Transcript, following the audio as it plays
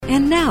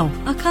And now,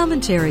 a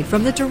commentary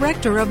from the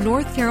director of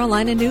North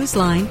Carolina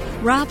Newsline,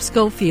 Rob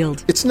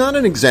Schofield. It's not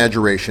an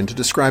exaggeration to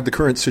describe the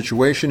current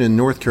situation in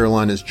North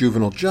Carolina's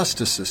juvenile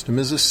justice system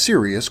as a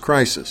serious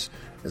crisis.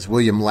 As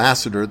William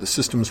Lassiter, the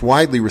system's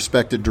widely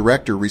respected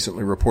director,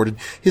 recently reported,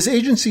 his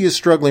agency is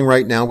struggling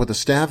right now with a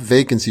staff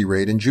vacancy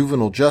rate in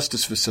juvenile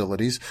justice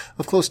facilities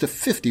of close to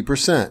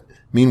 50%.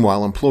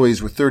 Meanwhile,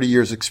 employees with 30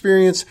 years'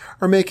 experience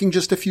are making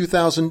just a few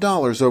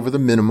 $1,000s over the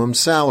minimum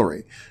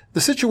salary.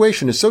 The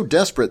situation is so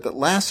desperate that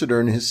Lassiter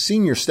and his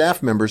senior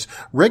staff members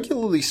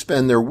regularly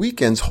spend their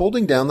weekends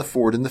holding down the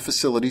fort in the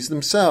facilities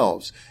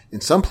themselves. In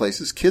some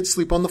places, kids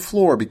sleep on the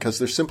floor because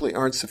there simply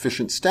aren't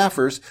sufficient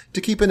staffers to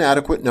keep an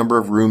adequate number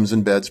of rooms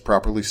and beds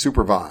properly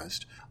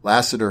supervised.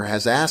 Lassiter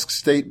has asked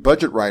state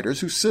budget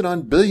writers who sit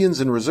on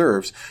billions in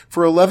reserves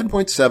for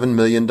 $11.7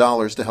 million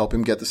to help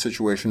him get the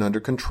situation under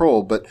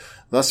control, but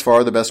thus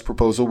far the best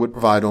proposal would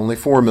provide only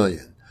 $4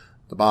 million.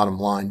 The bottom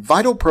line,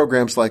 vital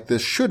programs like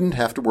this shouldn't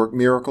have to work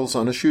miracles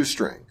on a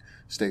shoestring.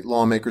 State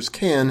lawmakers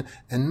can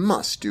and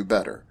must do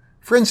better.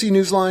 For NC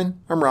Newsline,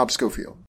 I'm Rob Schofield.